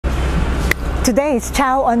Today's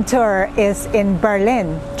Chao on tour is in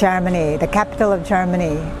Berlin, Germany, the capital of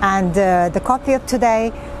Germany, and the coffee of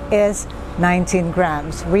today is 19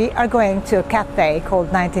 grams. We are going to a cafe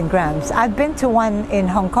called 19 grams. I've been to one in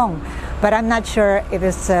Hong Kong, but I'm not sure if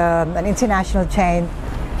it's an international chain,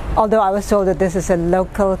 although I was told that this is a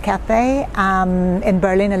local cafe. In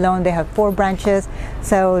Berlin alone they have 4 branches,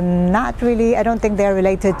 so not really, I don't think they're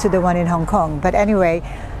related to the one in Hong Kong. But anyway,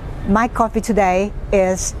 my coffee today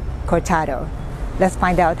is cortado. Let's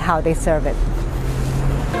find out how they serve it.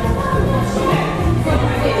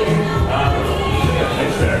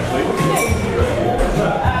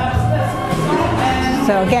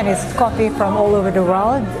 So again, it's coffee from all over the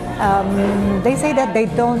world. They say that they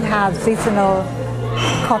don't have seasonal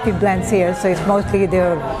coffee blends here, so it's mostly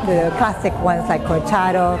the classic ones like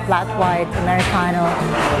cortado, flat white, Americano,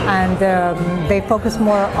 and they focus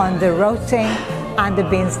more on the roasting and the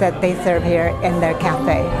beans that they serve here in their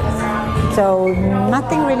cafe. So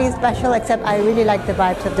nothing really special, except I really like the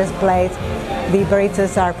vibes of this place. The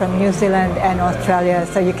baristas are from New Zealand and Australia,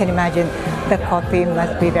 so you can imagine the coffee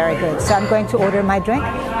must be very good. So I'm going to order my drink,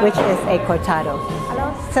 which is a cortado.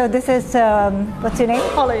 Hello. So this is, what's your name?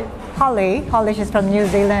 Holly. Holly, she's from New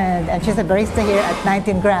Zealand and she's a barista here at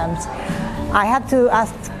 19 grams. I have to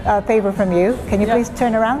ask a favor from you. Can you please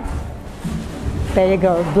turn around? There you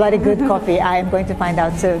go, bloody good coffee. I am going to find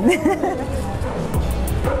out soon.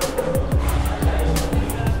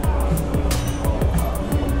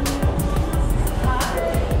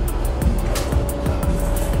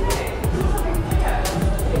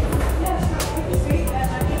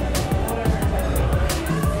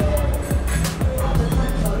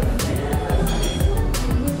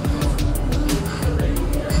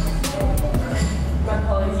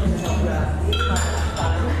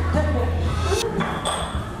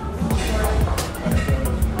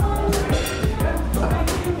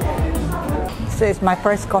 So it's my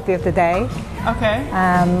first coffee of the day. Okay.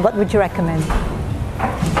 What would you recommend?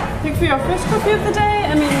 I think for your first coffee of the day,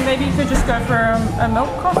 I mean, maybe you could just go for a milk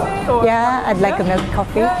coffee. Or yeah, I'd like a milk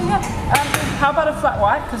coffee. Yeah. How about a flat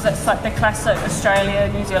white? Because that's like the classic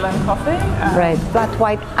Australia, New Zealand coffee. Right, flat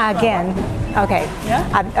white again. Okay. Yeah.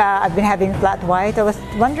 I've been having flat white. I was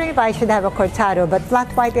wondering if I should have a cortado, but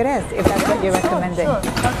flat white it is, if that's what you're recommending. Sure.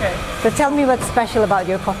 Okay. So tell me what's special about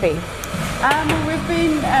your coffee. We've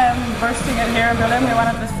been roasting it here in Berlin. We're one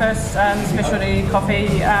of the first specialty coffee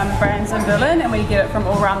brands in Berlin, and we get it from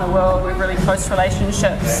all around the world. We have really close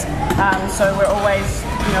relationships, so we're always,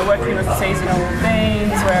 working with seasonal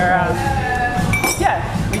beans.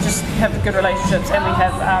 We just have good relationships, and we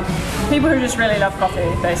have people who just really love coffee,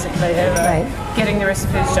 basically, getting the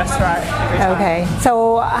recipes just right every time. Okay,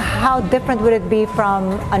 so how different would it be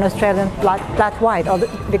from an Australian flat white,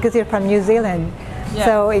 because you're from New Zealand? Yeah.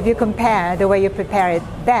 So if you compare the way you prepare it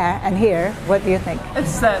there and here, what do you think?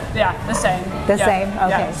 It's the same. The same,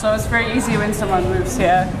 okay. Yeah. So it's very easy when someone moves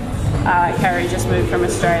here. Carrie just moved from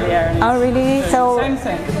Australia. And oh really? So same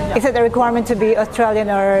thing. Yeah. Is it a requirement to be Australian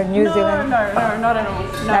or New Zealand? No, not at all.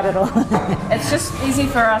 No. Not at all. It's just easy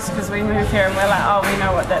for us because we move here and we're like, oh, we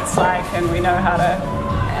know what that's like and we know how to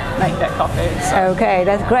make that coffee. So. Okay,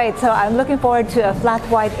 that's great. So I'm looking forward to a flat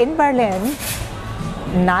white in Berlin.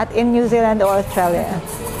 Not in New Zealand or Australia.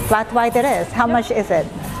 Flat white it is. How much is it?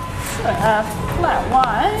 Flat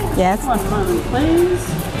white. Yes. 1 moment, please.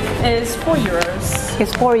 Is €4.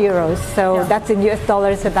 It's €4. So that's in US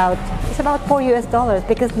dollars about 4 US dollars,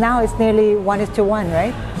 because now it's nearly 1:1,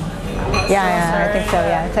 right? Yeah, I think so.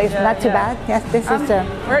 Yeah. So it's not too bad. Yes, this is.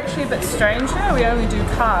 We're actually a bit strange here. We only do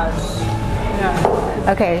cards.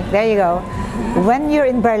 Yeah. Okay, there you go. When you're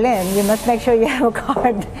in Berlin, you must make sure you have a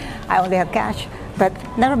card. I only have cash. But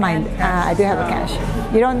never mind, I do have a cash.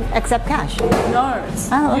 You don't accept cash? No.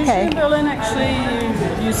 Okay. Usually in Berlin, actually,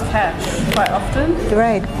 you use cash quite often.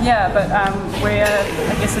 Right. Yeah, but we're,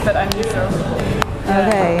 I guess, a bit unusual.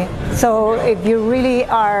 Okay. So if you really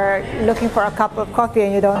are looking for a cup of coffee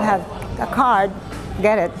and you don't have a card,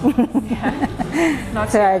 get it.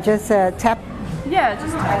 So I just tap. Yeah,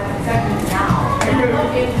 just tap.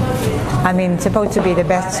 I mean, it's supposed to be the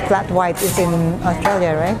best flat white is in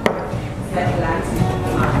Australia, right?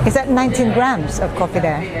 Is that 19 grams of coffee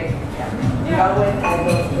there?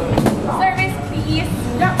 Service, please.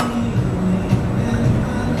 Yeah.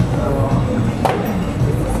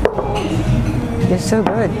 You're so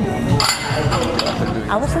good.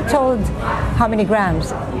 I wasn't told how many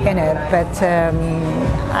grams in it, but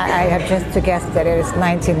I have just to guess that it is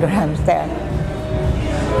 19 grams there.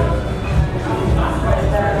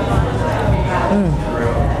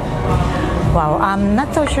 Wow, I'm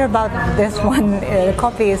not so sure about this one. The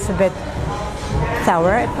coffee is a bit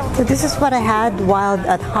sour. So this is what I had while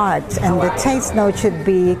at Heart, and the taste note should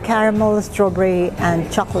be caramel, strawberry,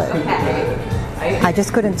 and chocolate. I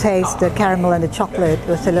just couldn't taste the caramel and the chocolate. It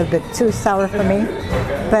was a little bit too sour for me,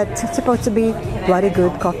 but it's supposed to be bloody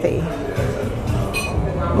good coffee.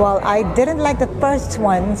 Well, I didn't like the first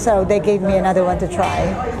one, so they gave me another one to try,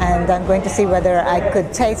 and I'm going to see whether I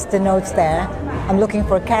could taste the notes there. I'm looking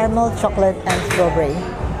for caramel, chocolate, and strawberry.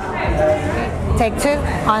 Take 2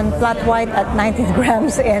 on flat white at 19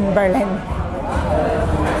 grams in Berlin.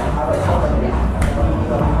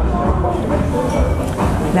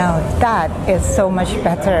 Now that is so much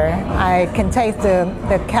better. I can taste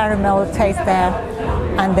the caramel taste there,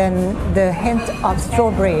 and then the hint of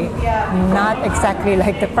strawberry, not exactly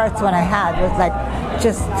like the first one I had. It was like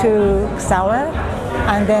just too sour,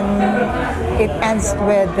 and then it ends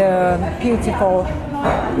with the beautiful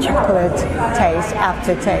chocolate taste,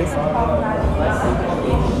 aftertaste.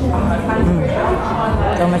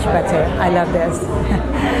 So much better. I love this.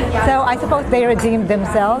 So I suppose they redeemed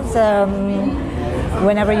themselves.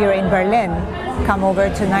 Whenever you're in Berlin, come over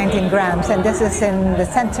to 19 grams, and this is in the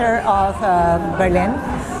center of Berlin.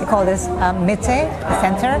 We call this Mitte, the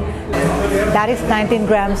center. That is 19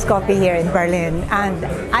 grams coffee here in Berlin, and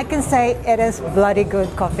I can say it is bloody good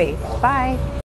coffee. Bye.